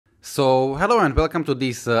So hello and welcome to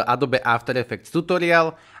this Adobe After Effects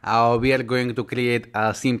tutorial. We are going to create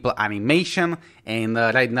a simple animation, and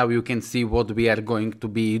right now you can see what we are going to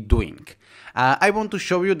be doing. I want to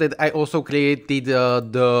show you that I also created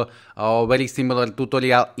the very similar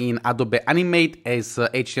tutorial in Adobe Animate as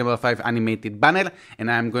HTML5 animated banner,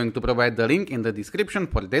 and I'm going to provide the link in the description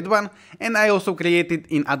for that one. And I also created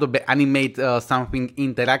in Adobe Animate something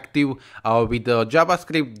interactive with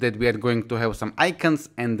JavaScript that we are going to have some icons,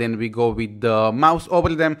 and then we go with the mouse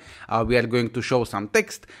over them. We are going to show some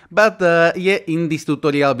text, but yeah, in this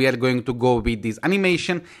tutorial we are going to go with this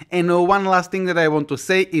animation. And one last thing that I want to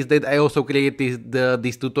say is that I also created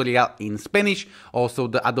this tutorial in Spanish, also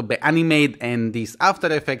the Adobe Animate and this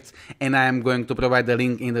After Effects, and I am going to provide the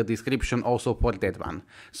link in the description also for that one.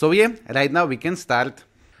 So yeah, right now we can start.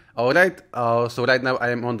 Alright, so right now I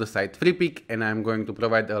am on the site freepik, and I am going to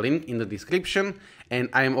provide a link in the description, and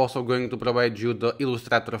I am also going to provide you the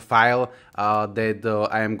Illustrator file that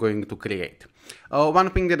I am going to create. One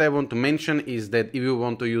thing that I want to mention is that if you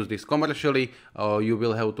want to use this commercially, you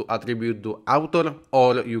will have to attribute the author,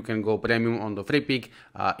 or you can go premium on the freepik.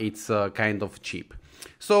 It's kind of cheap.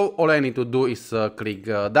 So all I need to do is click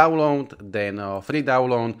download, then free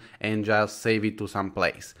download, and just save it to some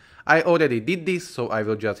place. I already did this, so I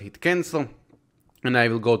will just hit cancel, and I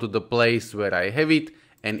will go to the place where I have it,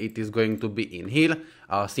 and it is going to be in here,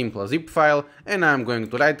 a simple zip file, and I'm going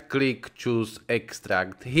to right click, choose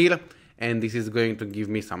extract here, and this is going to give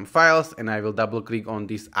me some files, and I will double click on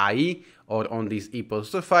this IE or on this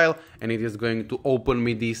EPUB file, and it is going to open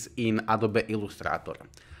me this in Adobe Illustrator.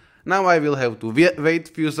 Now I will have to wait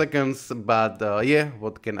few seconds, but yeah,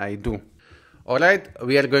 what can I do? Alright,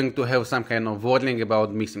 we are going to have some kind of warning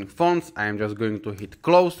about missing fonts. I am just going to hit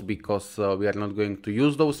close because we are not going to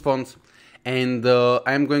use those fonts. And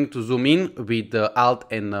I am going to zoom in with Alt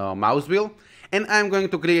and mouse wheel. And I am going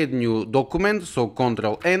to create new document, so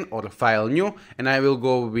Ctrl N or File New, and I will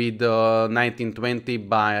go with 1920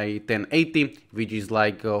 by 1080, which is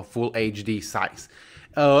like full HD size.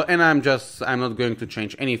 And I'm not going to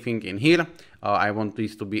change anything in here. I want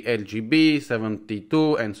this to be RGB,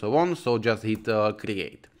 72 and so on, so just hit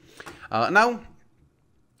create. Now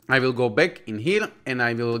I will go back in here, and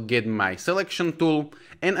I will get my selection tool,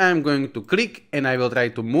 and I'm going to click, and I will try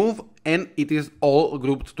to move, and it is all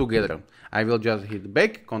grouped together. I will just hit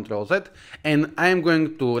back, Ctrl Z, and I'm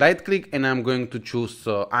going to right click, and I'm going to choose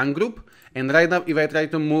ungroup. And right now, if I try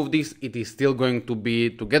to move this, it is still going to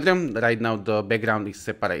be together. Right now, the background is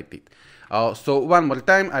separated. So one more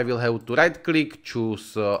time, I will have to right click,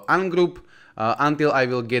 choose ungroup, until I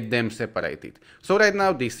will get them separated. So right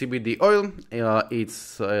now, the CBD oil,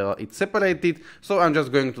 it's separated. So I'm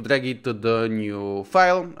just going to drag it to the new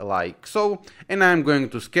file, like so. And I'm going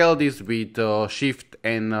to scale this with Shift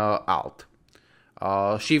and Alt.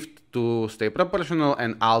 Shift to stay proportional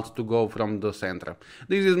and Alt to go from the center.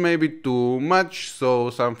 This is maybe too much, so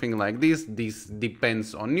something like this. This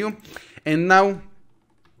depends on you. And now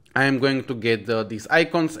I am going to get these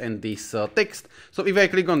icons and this text. So if I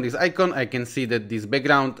click on this icon, I can see that this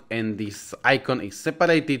background and this icon is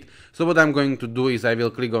separated. So what I'm going to do is I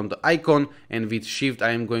will click on the icon, and with Shift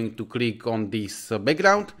I am going to click on this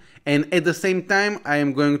background. And at the same time, I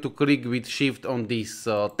am going to click with Shift on this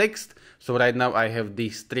text. So right now I have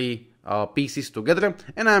these three pieces together,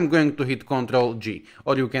 and I'm going to hit Ctrl G,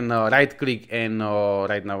 or you can right click, and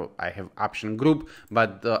right now I have option group,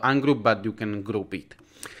 but ungroup, but you can group it.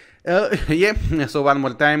 Yeah, so one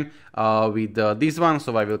more time with this one.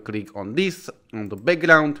 So I will click on this, on the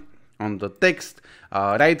background, on the text,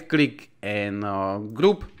 right click and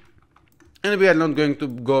group. And we are not going to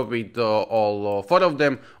go with all four of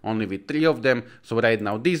them, only with three of them. So right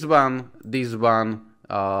now this one, this one,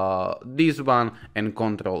 this one, and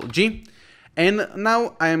Ctrl G. And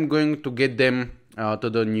now I am going to get them to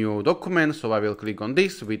the new document. So I will click on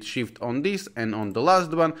this with Shift on this and on the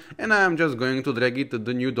last one, and I am just going to drag it to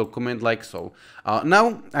the new document like so.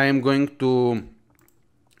 Now I am going to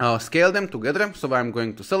scale them together. So I'm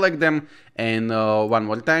going to select them, and one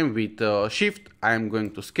more time with Shift I am going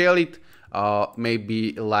to scale it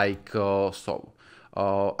maybe like so.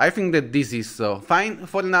 I think that this is fine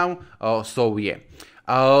for now, so yeah.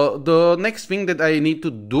 The next thing that I need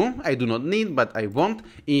to do, I do not need, but I want,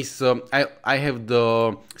 is I have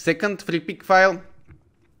the second freepik file,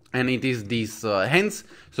 and it is this hands,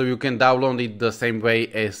 so you can download it the same way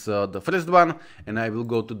as the first one. And I will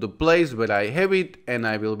go to the place where I have it, and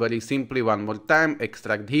I will very simply one more time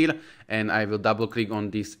extract here, and I will double click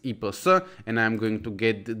on this EPUB, and I'm going to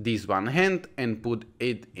get this one hand and put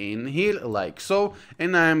it in here like so,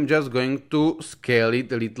 and I'm just going to scale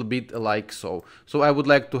it a little bit like so. So I would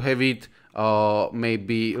like to have it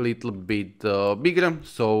maybe a little bit bigger,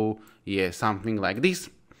 so yeah, something like this,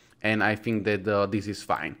 and I think that this is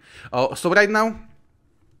fine. So right now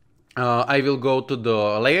I will go to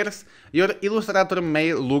the layers. Your Illustrator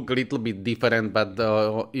may look a little bit different, but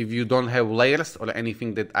if you don't have layers or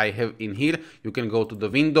anything that I have in here, you can go to the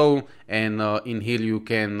window, and in here you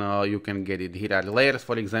can get it. Here are layers,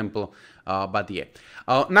 for example. But yeah,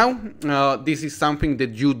 now this is something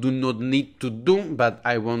that you do not need to do, but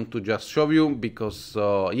I want to just show you because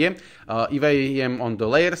yeah, if I am on the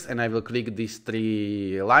layers and I will click these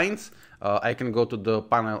three lines, I can go to the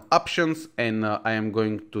panel options, and I am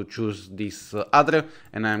going to choose this other,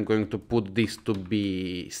 and I'm going to put this to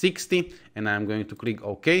be 60, and I'm going to click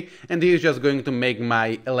OK, and this is just going to make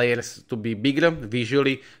my layers to be bigger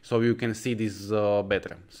visually, so you can see this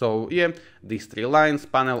better. So yeah, these three lines,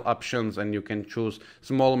 panel options, and you can choose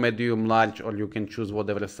small, medium, large, or you can choose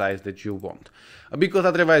whatever size that you want, because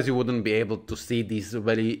otherwise you wouldn't be able to see this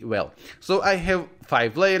very well. So I have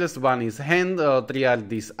 5 layers. One is hand, 3 are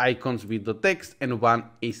these icons with the text, and 1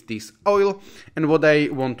 is this oil. And what I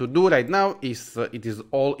want to do right now is it is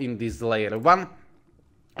all in this layer 1.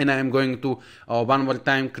 And I am going to one more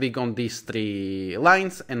time click on these 3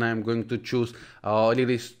 lines, and I am going to choose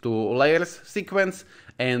release to layers sequence.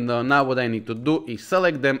 And now what I need to do is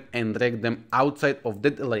select them and drag them outside of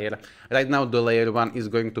that layer. Right now the layer 1 is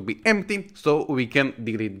going to be empty, so we can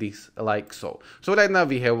delete this like so. So right now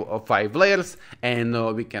we have 5 layers, and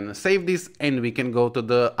we can save this, and we can go to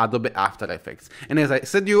the Adobe After Effects. And as I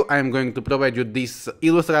said I am going to provide you this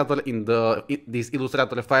Illustrator in this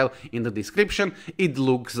Illustrator file in the description. It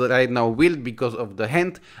looks right now weird because of the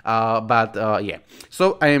hand, but yeah.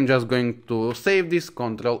 So I am just going to save this,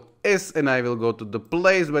 Ctrl S, and I will go to the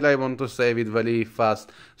place where I want to save it very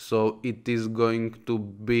fast. So it is going to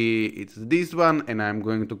be, it's this one, and I'm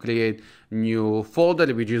going to create new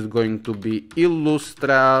folder which is going to be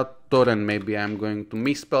Illustrator, and maybe I'm going to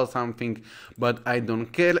misspell something, but I don't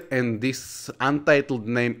care, and this untitled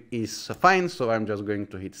name is fine, so I'm just going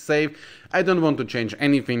to hit save. I don't want to change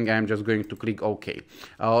anything, I'm just going to click OK.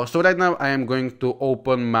 So right now I am going to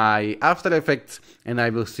open my After Effects, and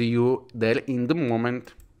I will see you there in the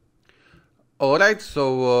moment. Alright,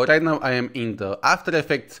 so right now I am in the After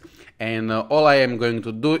Effects, and all I am going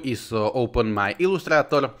to do is open my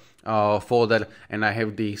Illustrator folder, and I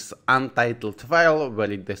have this untitled file,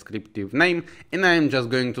 very descriptive name, and I am just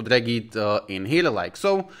going to drag it in here like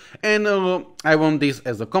so. And I want this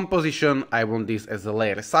as a composition, I want this as a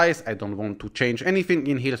layer size, I don't want to change anything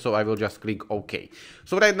in here, so I will just click OK.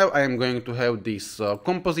 So right now I am going to have this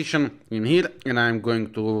composition in here, and I am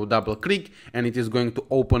going to double click, and it is going to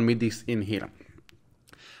open me this in here.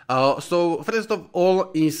 So first of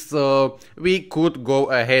all is we could go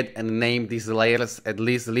ahead and name these layers at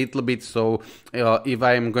least a little bit. So if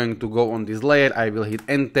I am going to go on this layer, I will hit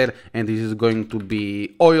enter, and this is going to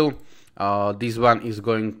be oil. This one is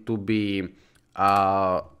going to be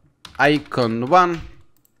icon 1.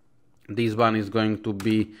 This one is going to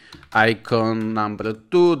be icon number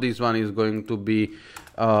 2. This one is going to be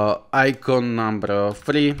icon number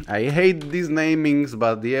 3. I hate these namings,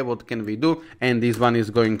 but yeah, what can we do? And this one is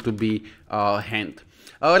going to be hand.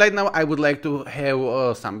 Right now I would like to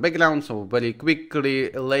have some background, so very quickly,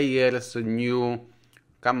 layers, new,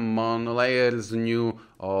 come on, layers, new,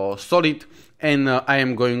 solid, and I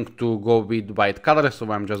am going to go with white color,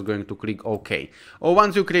 so I'm just going to click OK.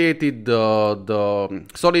 Once you created the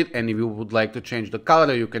solid, and if you would like to change the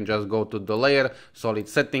color, you can just go to the layer, solid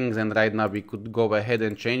settings, and right now we could go ahead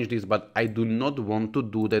and change this, but I do not want to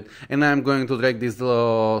do that, and I'm going to drag this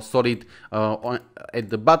solid at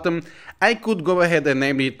the bottom. I could go ahead and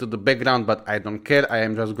name it to the background, but I don't care, I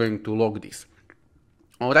am just going to log this.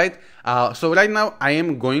 Alright, so right now I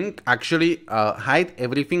am going actually hide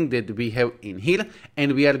everything that we have in here,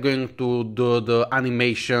 and we are going to do the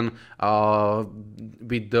animation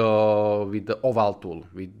with the oval tool,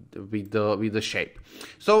 with the shape.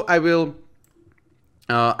 So I will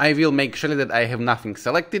make sure that I have nothing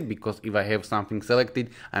selected, because if I have something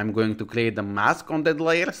selected, I'm going to create a mask on that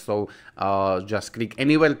layer. So just click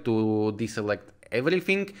anywhere to deselect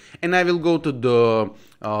everything, and I will go to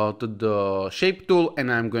the shape tool,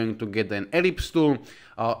 and I'm going to get an ellipse tool.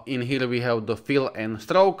 In here we have the fill and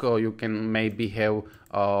stroke, or you can maybe have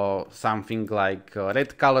something like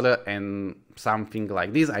red color and something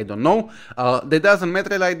like this, I don't know. That doesn't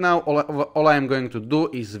matter right now. All I am going to do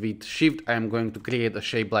is with shift I am going to create a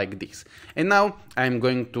shape like this, and now I am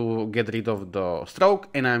going to get rid of the stroke,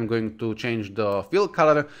 and I am going to change the fill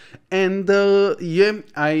color, and yeah,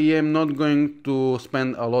 I am not going to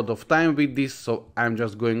spend a lot of time with this, so I'm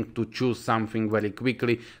just going to choose something very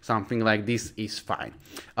quickly. Something like this is fine.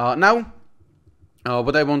 Now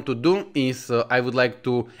what I want to do is I would like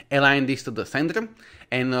to align this to the center.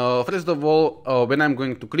 And first of all, when I'm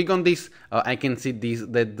going to click on this, I can see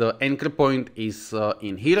that the anchor point is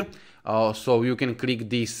in here. So you can click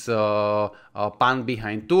this pan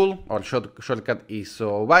behind tool, or shortcut is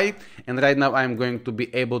Y. And right now I'm going to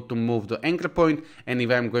be able to move the anchor point. And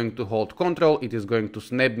if I'm going to hold Control, it is going to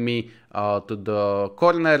snap me to the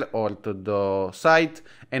corner or to the side.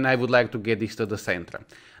 And I would like to get this to the center.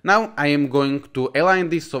 Now I am going to align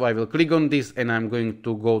this, so I will click on this and I'm going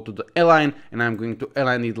to go to the align and I'm going to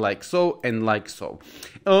align it like so and like so.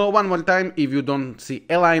 One more time, if you don't see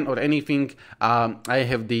align or anything, I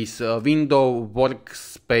have this window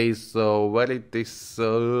workspace, where it is,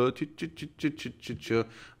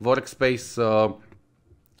 workspace,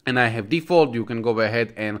 and I have default. You can go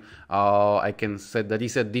ahead and I can set the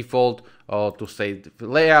reset default to say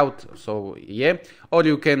layout, so yeah, or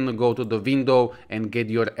you can go to the window and get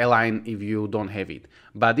your align if you don't have it.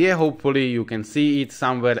 But yeah, hopefully you can see it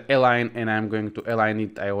somewhere align, and I'm going to align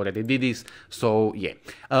it. I already did this, so yeah.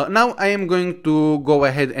 Now I am going to go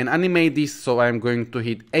ahead and animate this, so I'm going to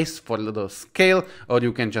hit S for the scale, or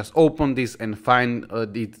you can just open this and find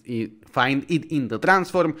it in the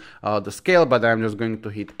transform, the scale, but I'm just going to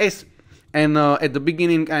hit S. And at the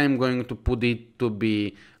beginning, I am going to put it to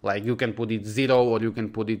be like, you can put it 0 or you can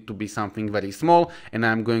put it to be something very small. And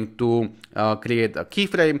I'm going to create a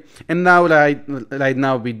keyframe. And now right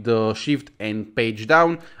now with the shift and page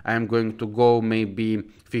down, I'm going to go maybe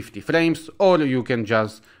 50 frames, or you can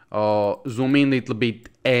just zoom in a little bit,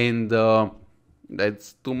 and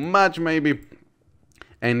that's too much maybe.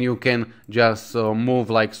 And you can just move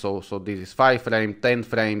like so. So this is 5 frames, 10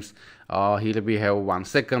 frames. Here we have 1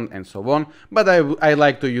 second and so on. But I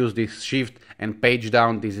like to use this shift and page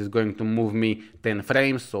down. This is going to move me 10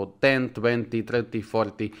 frames. So 10, 20, 30,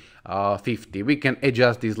 40, 50. We can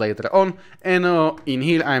adjust this later on. And in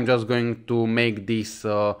here, I'm just going to make this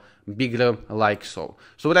bigger like so.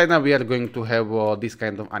 So right now we are going to have this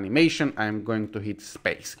kind of animation. I'm going to hit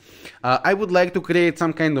space. I would like to create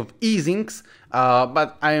some kind of easings,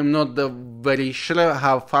 but I am not very sure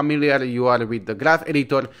how familiar you are with the graph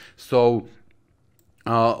editor. So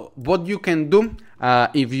what you can do,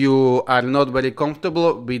 if you are not very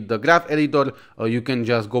comfortable with the graph editor, you can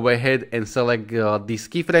just go ahead and select this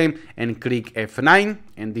keyframe and click F9,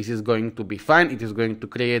 and this is going to be fine. It is going to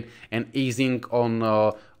create an easing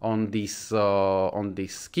on this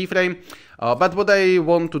keyframe. But what I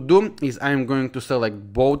want to do is I'm going to select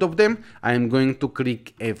both of them. I'm going to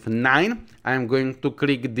click F9. I'm going to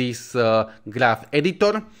click this graph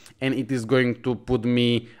editor, and it is going to put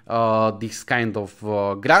me this kind of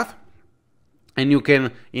graph. And you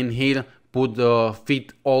can in here put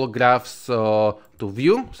fit all graphs to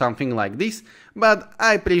view, something like this. But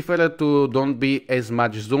I prefer to don't be as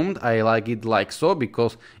much zoomed. I like it like so,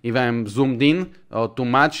 because if I'm zoomed in too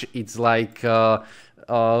much, it's like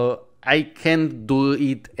I can't do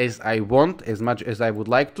it as I want, as much as I would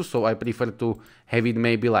like to. So I prefer to have it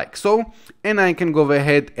maybe like so. And I can go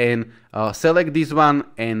ahead and select this one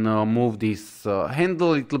and move this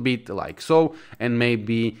handle a little bit like so. And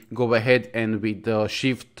maybe go ahead and with the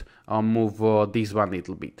shift move this one a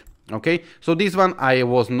little bit. Okay, so this one I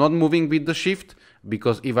was not moving with the shift,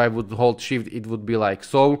 because if I would hold shift, it would be like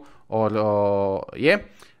so, or yeah.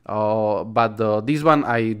 But this one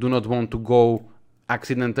I do not want to go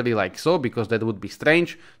accidentally like so, because that would be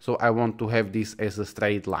strange. So I want to have this as a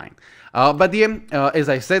straight line. But yeah, as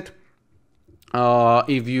I said,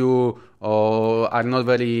 if you are not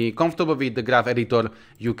very comfortable with the graph editor,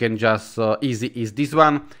 you can just easy ease this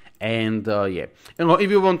one. And yeah,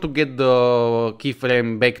 if you want to get the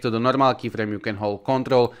keyframe back to the normal keyframe, you can hold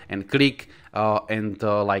Control and click and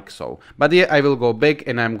like so. But yeah, I will go back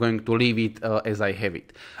and I'm going to leave it as I have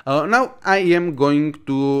it. Now I am going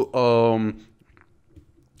to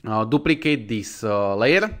duplicate this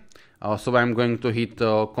layer. So I'm going to hit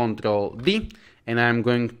Control D, and I'm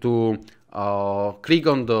going to click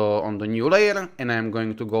on the new layer, and I'm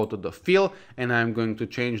going to go to the fill, and I'm going to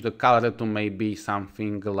change the color to maybe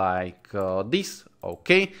something like this.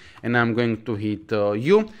 Okay, and I'm going to hit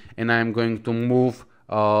U, and I'm going to move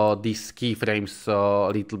these keyframes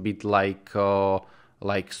a little bit like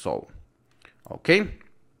so. Okay,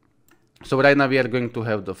 so right now we are going to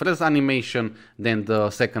have the first animation, then the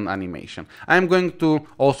second animation. I'm going to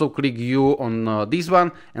also click U on this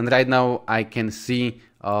one, and right now I can see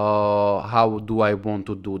how do I want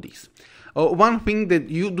to do this. One thing that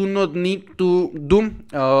you do not need to do,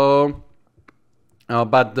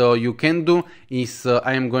 but you can do, is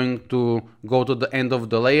I am going to go to the end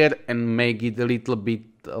of the layer and make it a little bit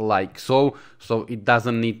like so, so it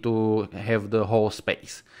doesn't need to have the whole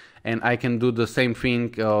space. and I can do the same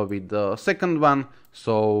thing with the second one,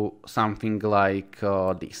 so something like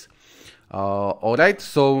this. Alright,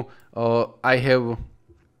 so I have,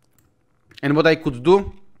 and what I could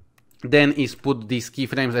do then is put these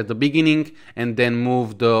keyframes at the beginning and then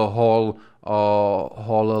move the whole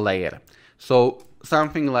layer. So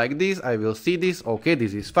something like this, I will see this, okay,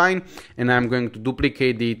 this is fine, and I'm going to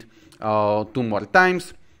duplicate it 2 more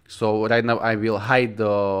times. So right now I will hide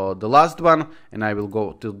the last one, and I will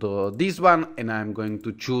go to this one, and I'm going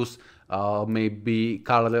to choose maybe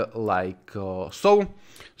color like so.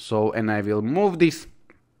 So, and I will move this,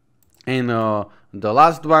 and the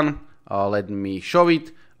last one, let me show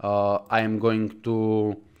it. I am going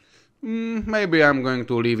to maybe I'm going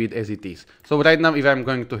to leave it as it is. So right now, if I'm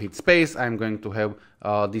going to hit space, I'm going to have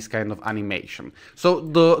this kind of animation. So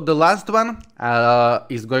the last one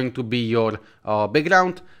is going to be your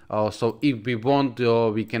background. So if we want,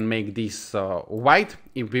 we can make this white.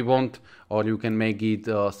 If we want, or you can make it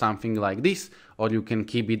something like this, or you can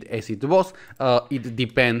keep it as it was. It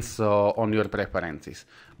depends on your preferences.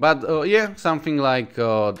 But yeah, something like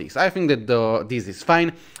this. I think that this is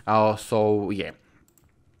fine. So yeah.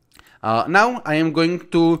 Now I am going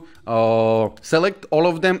to select all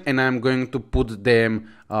of them, and I'm going to put them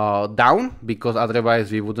down, because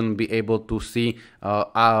otherwise we wouldn't be able to see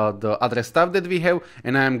the other stuff that we have,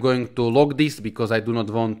 and I'm going to lock this because I do not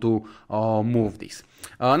want to move this.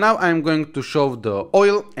 Now I'm going to show the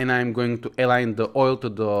oil, and I'm going to align the oil to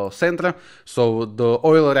the center. So the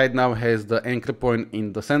oil right now has the anchor point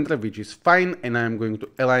in the center, which is fine, and I'm going to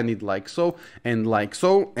align it like so and like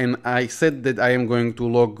so. And I said that I am going to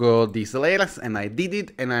lock these layers, and I did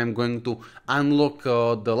it, and I'm going to unlock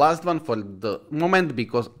the last one for the moment,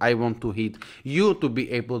 because I want to hit U to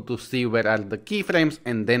be able to see where are the keyframes,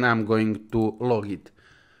 and then I'm going to log it.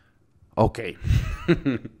 Okay.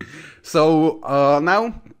 So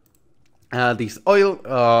now this oil,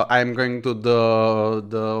 I'm going to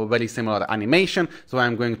the very similar animation. So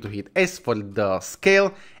I'm going to hit S for the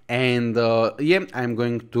scale, and yeah, I'm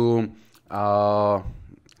going to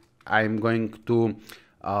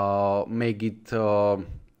make it.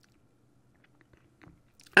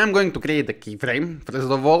 I'm going to create a keyframe first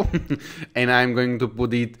of all, and I'm going to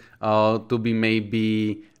put it to be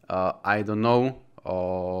maybe I don't know,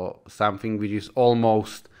 something which is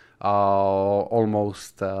almost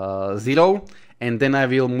 0, and then I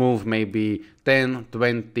will move maybe 10,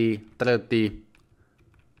 20, 30,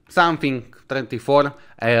 something 34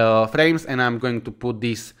 frames, and I'm going to put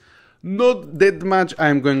this not that much.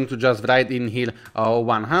 I'm going to just write in here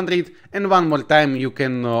 100, and one more time you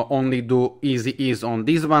can only do easy ease on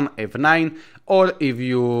this one, F9, or if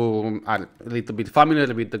you are a little bit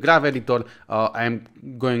familiar with the graph editor, I'm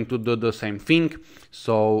going to do the same thing.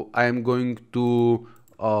 So I'm going to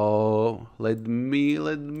let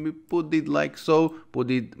me put it like so, put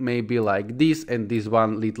it maybe like this, and this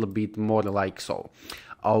one little bit more like so.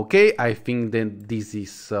 Okay, I think that this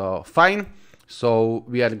is fine. So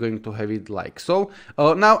we are going to have it like so.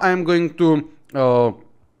 Now I'm going to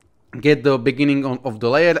get the beginning of the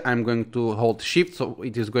layer. I'm going to hold shift, so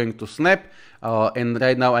it is going to snap, and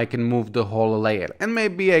right now I can move the whole layer, and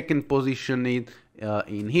maybe I can position it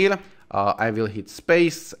in here. I will hit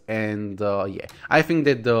space, and yeah, I think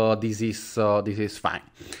that this is fine.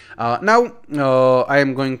 Now I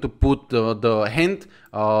am going to put the hand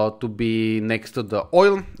to be next to the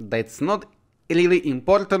oil. That's not really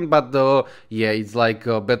important, but yeah, it's like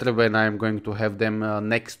better when I'm going to have them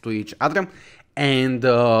next to each other. And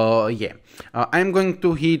yeah, I'm going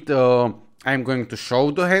to hit, I'm going to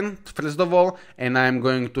show the hand first of all, and I'm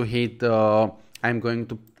going to hit, I'm going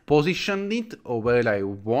to position it where I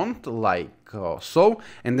want, like so,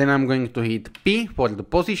 and then I'm going to hit P for the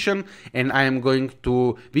position, and I am going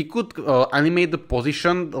to, we could animate the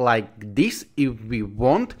position like this if we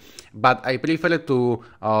want, but I prefer to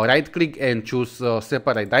right click and choose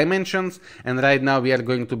separate dimensions, and right now we are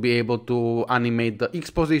going to be able to animate the X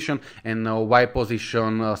position and Y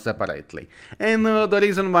position separately. And the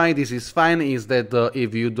reason why this is fine is that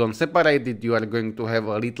if you don't separate it, you are going to have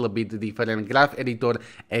a little bit different graph editor,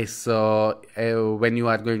 as when you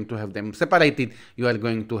are going to have them separated, you are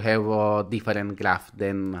going to have a different graph.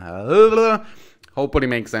 Then hopefully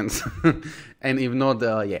makes sense. And if not,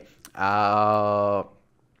 yeah.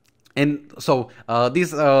 And so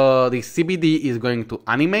this CBD is going to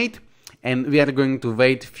animate, and we are going to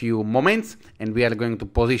wait few moments, and we are going to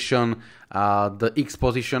position the X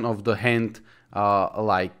position of the hand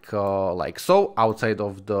like so, outside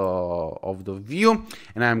of the view,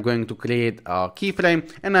 and I'm going to create a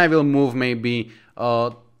keyframe, and I will move maybe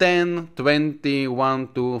 10, 20, 1,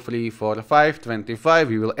 2, 3, 4, 5, 25.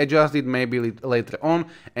 We will adjust it maybe later on,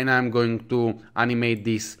 and I'm going to animate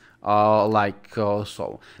this like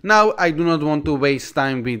so. Now I do not want to waste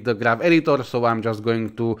time with the graph editor, so I'm just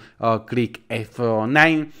going to click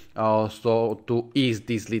F9 so to ease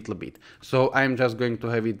this little bit. So I'm just going to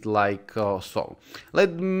have it like so.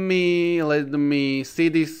 Let me see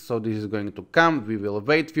this. So this is going to come. We will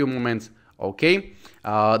wait few moments. Okay.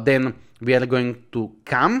 Then we are going to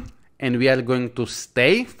come and we are going to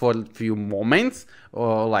stay for a few moments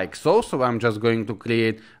like so. So I'm just going to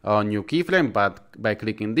create a new keyframe, but by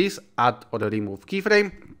clicking this, add or remove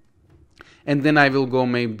keyframe. And then I will go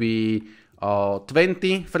maybe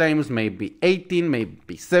 20 frames, maybe 18,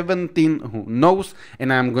 maybe 17, who knows.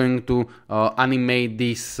 And I'm going to animate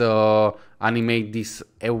this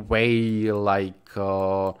away like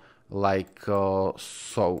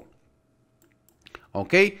so.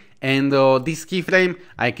 Okay, and this keyframe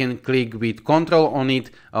I can click with Ctrl on it,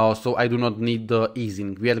 so I do not need the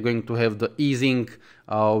easing. We are going to have the easing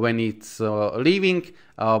when it's leaving,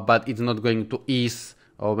 but it's not going to ease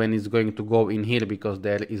when it's going to go in here because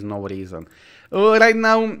there is no reason. Right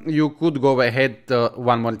now you could go ahead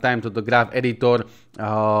one more time to the graph editor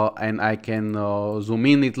and I can zoom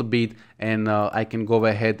in a little bit, and I can go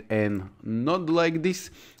ahead and not like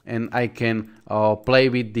this, and I can play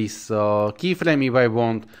with this keyframe if I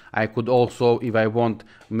want. I could also, if I want,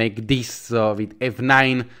 make this with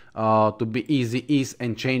F9 to be ease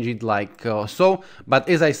and change it like so. But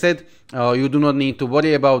as I said, you do not need to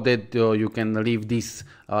worry about that. You can leave this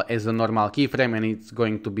as a normal keyframe and it's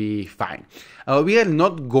going to be fine. We are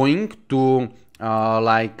not going to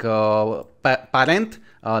parent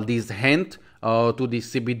this hand to the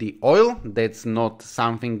CBD oil. That's not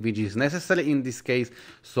something which is necessary in this case.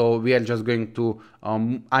 So we are just going to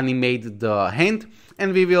animate the hand,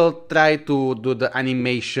 and we will try to do the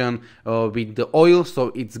animation with the oil,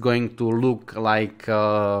 so it's going to look like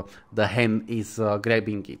the hand is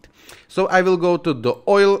grabbing it. So I will go to the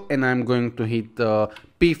oil and I'm going to hit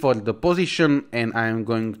P for the position, and I'm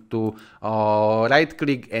going to right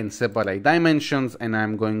click and separate dimensions, and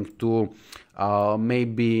I'm going to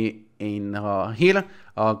maybe in here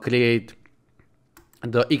create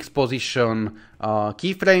the X position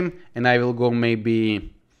keyframe, and I will go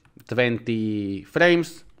maybe 20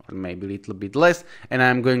 frames or maybe a little bit less, and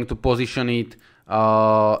I'm going to position it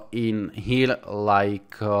in here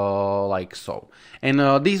like so. And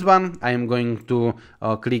this one I'm going to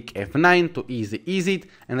click F9 to ease it,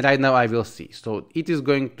 and right now I will see. So it is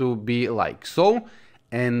going to be like so,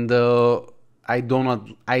 and I do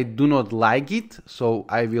not like it, so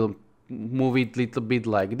I will move it a little bit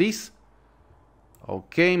like this.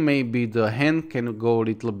 Okay, maybe the hand can go a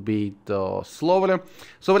little bit slower.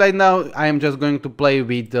 So right now I am just going to play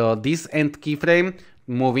with this end keyframe,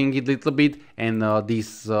 moving it a little bit, and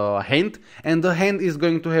this hand, and the hand is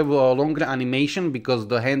going to have a longer animation because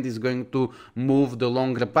the hand is going to move the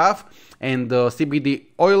longer path, and the CBD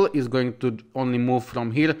oil is going to only move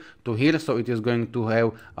from here to here, so it is going to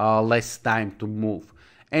have less time to move.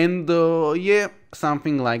 And yeah,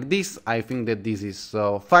 something like this. I think that this is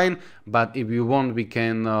fine, but if you want, we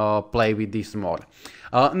can play with this more.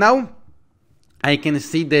 Now I can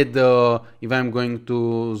see that if I'm going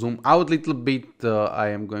to zoom out a little bit, I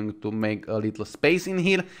am going to make a little space in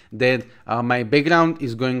here, that my background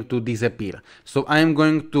is going to disappear. So I am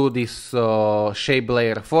going to this shape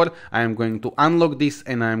layer 4, I am going to unlock this,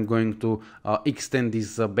 and I am going to extend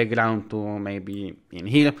this background to maybe in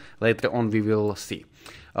here. Later on we will see.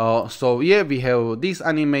 So yeah, we have this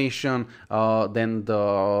animation, then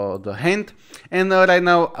the hand, and right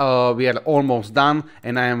now we are almost done,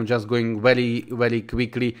 and I am just going very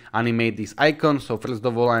quickly animate these icons. So first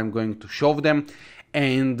of all, I'm going to show them,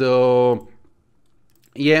 and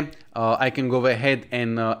yeah, I can go ahead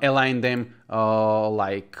and align them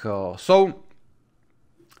like so.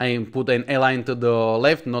 I put an align to the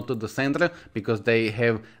left, not to the center, because they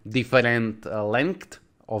have different length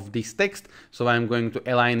of this text. So I'm going to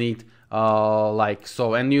align it like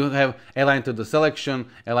so, and you have align to the selection,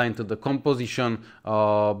 align to the composition,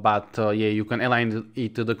 but yeah, you can align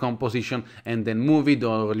it to the composition and then move it,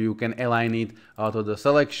 or you can align it to the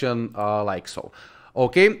selection like so.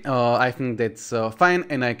 Okay, I think that's fine,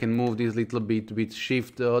 and I can move this little bit with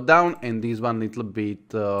shift down, and this one little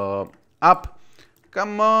bit up.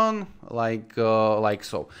 Come on, like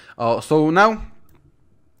so. So now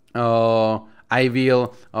I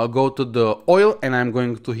will go to the oil, and I'm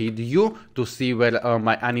going to hit U to see where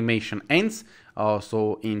my animation ends.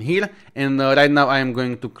 So in here, and right now I am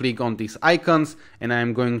going to click on these icons, and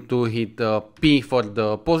I'm going to hit P for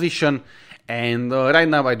the position, And right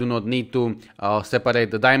now I do not need to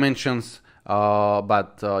separate the dimensions,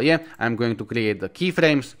 but yeah, I'm going to create the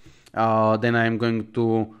keyframes. Then I'm going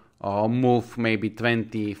to move maybe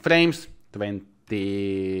 20 frames,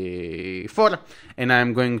 24, and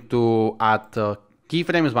I'm going to add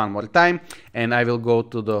keyframes one more time, and I will go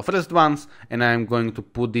to the first ones, and I'm going to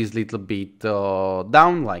put this little bit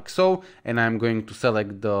down like so, and I'm going to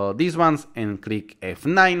select these ones and click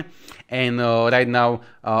F9, and right now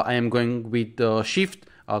I am going with Shift,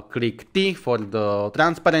 click T for the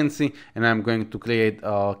transparency, and I'm going to create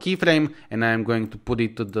a keyframe, and I'm going to put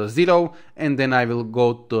it to the 0, and then I will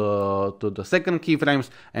go to the second keyframes,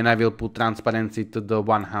 and I will put transparency to the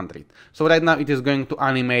 100. So right now it is going to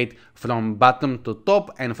animate from bottom to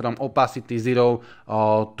top and from opacity 0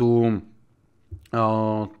 to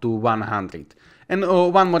 100. And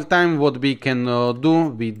one more time, what we can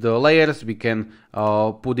do with the layers, we can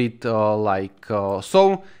put it like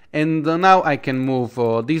so. And now I can move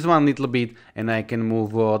this one little bit, and I can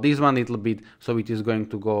move this one little bit, so it is going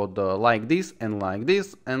to go like this and like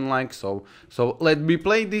this and like so. So let me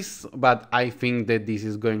play this, but I think that this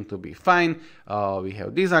is going to be fine. We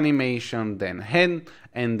have this animation, then head,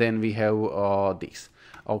 and then we have this.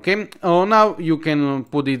 Okay, now you can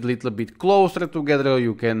put it a little bit closer together,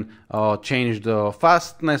 you can change the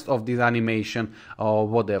fastness of this animation or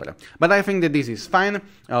whatever. But I think that this is fine,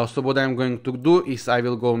 so what I'm going to do is I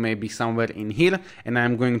will go maybe somewhere in here, and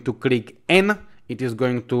I'm going to click N. It is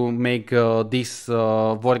going to make this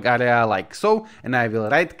work area like so, and I will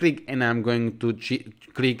right click, and I'm going to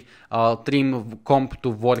click Trim Comp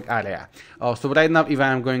to Work Area. So right now if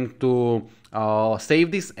I'm going to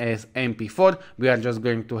save this as MP4, we are just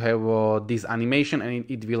going to have this animation, and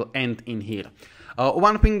it will end in here.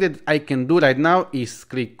 One thing that I can do right now is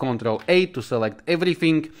click Ctrl A to select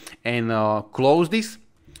everything and close this.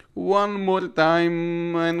 One more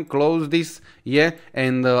time and close this, yeah,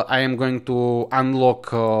 and I am going to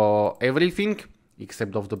unlock everything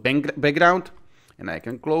except of the background, and I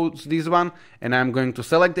can close this one, and I'm going to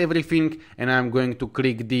select everything, and I'm going to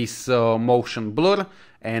click this motion blur,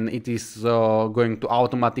 and it is going to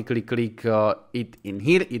automatically click it in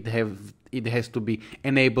here. It has to be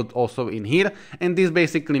enabled also in here, and this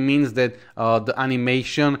basically means that the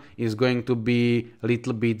animation is going to be a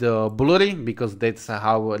little bit blurry, because that's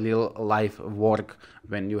how real life work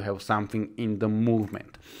when you have something in the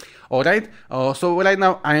movement. Alright, so right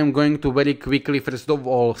now I am going to very quickly first of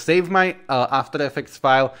all save my After Effects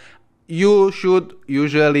file. You should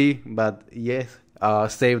usually, but yes,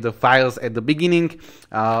 save the files at the beginning,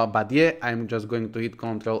 but yeah, I'm just going to hit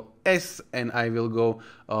Ctrl S, and I will go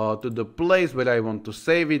to the place where I want to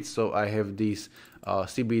save it. So I have this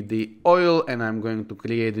CBD oil, and I'm going to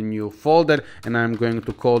create a new folder, and I'm going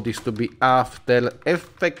to call this to be After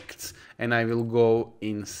Effects, and I will go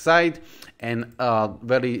inside, and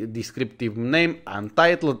very descriptive name,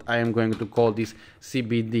 Untitled. I am going to call this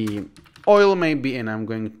CBD oil maybe, and I'm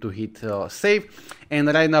going to hit save. And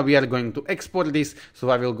right now we are going to export this,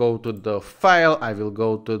 so I will go to the file, I will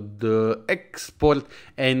go to the export,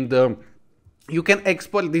 and you can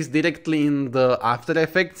export this directly in the After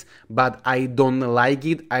Effects, but I don't like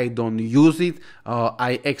it, I don't use it.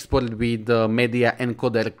 I export with the Media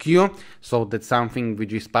Encoder Q, so that's something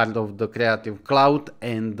which is part of the Creative Cloud,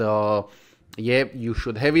 and yeah, you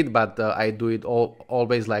should have it, but I do it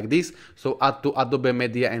always like this. So add to Adobe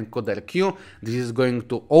Media Encoder Q. This is going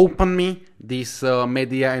to open me this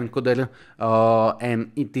Media Encoder,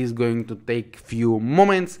 and it is going to take few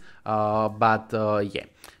moments, but yeah.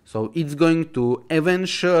 So it's going to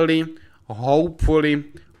eventually,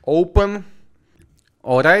 hopefully, open.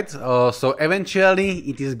 Alright, so eventually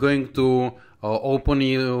it is going to open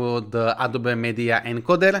you the Adobe Media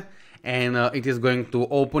Encoder, and it is going to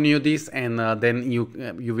open you this, and then you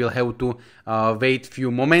will have to wait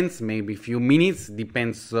few moments, maybe few minutes,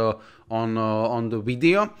 depends on the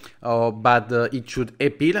video, but it should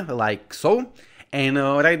appear like so. And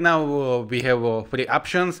right now we have three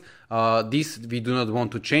options. This, we do not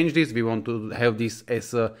want to change this, we want to have this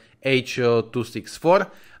as H264.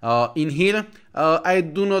 In here, I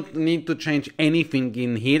do not need to change anything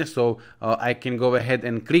in here, so I can go ahead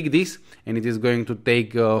and click this, and it is going to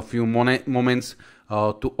take a few moments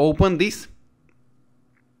to open this.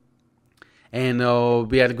 And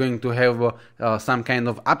we are going to have some kind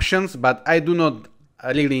of options, but I do not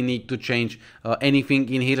really need to change anything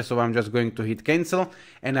in here, so I'm just going to hit cancel,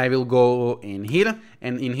 and I will go in here,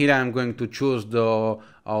 and in here I'm going to choose the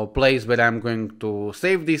place where I'm going to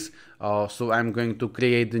save this. So I'm going to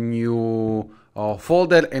create a new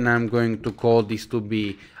folder, and I'm going to call this to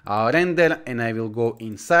be render, and I will go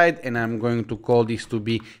inside and I'm going to call this to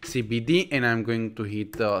be CBD, and I'm going to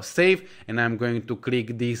hit save, and I'm going to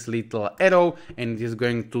click this little arrow, and it is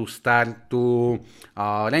going to start to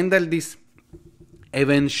render this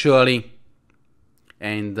eventually.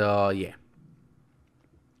 And yeah,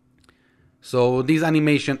 so this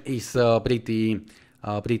animation is pretty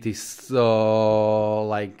it's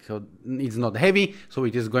not heavy, so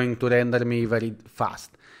it is going to render me very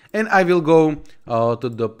fast. And I will go to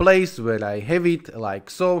the place where I have it, like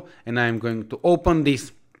so, and I'm going to open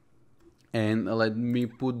this, and let me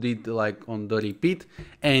put it like on the repeat,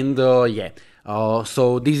 and yeah,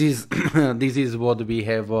 so this is this is what we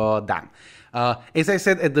have done. As I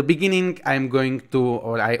said at the beginning, I'm going to,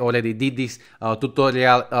 or I already did this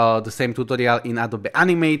tutorial, the same tutorial in Adobe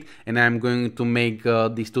Animate, and I'm going to make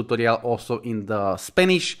this tutorial also in the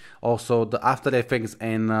Spanish, also the After Effects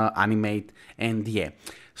and Animate, and yeah.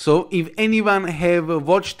 So if anyone have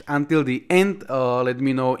watched until the end, let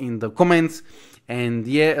me know in the comments. And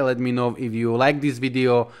yeah, let me know if you like this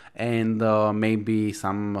video, and maybe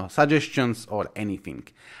some suggestions or anything.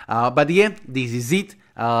 But yeah, this is it.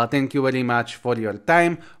 Thank you very much for your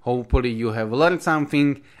time. Hopefully you have learned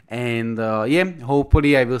something, and yeah,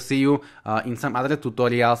 hopefully I will see you in some other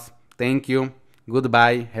tutorials. Thank you.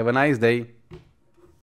 Goodbye. Have a nice day.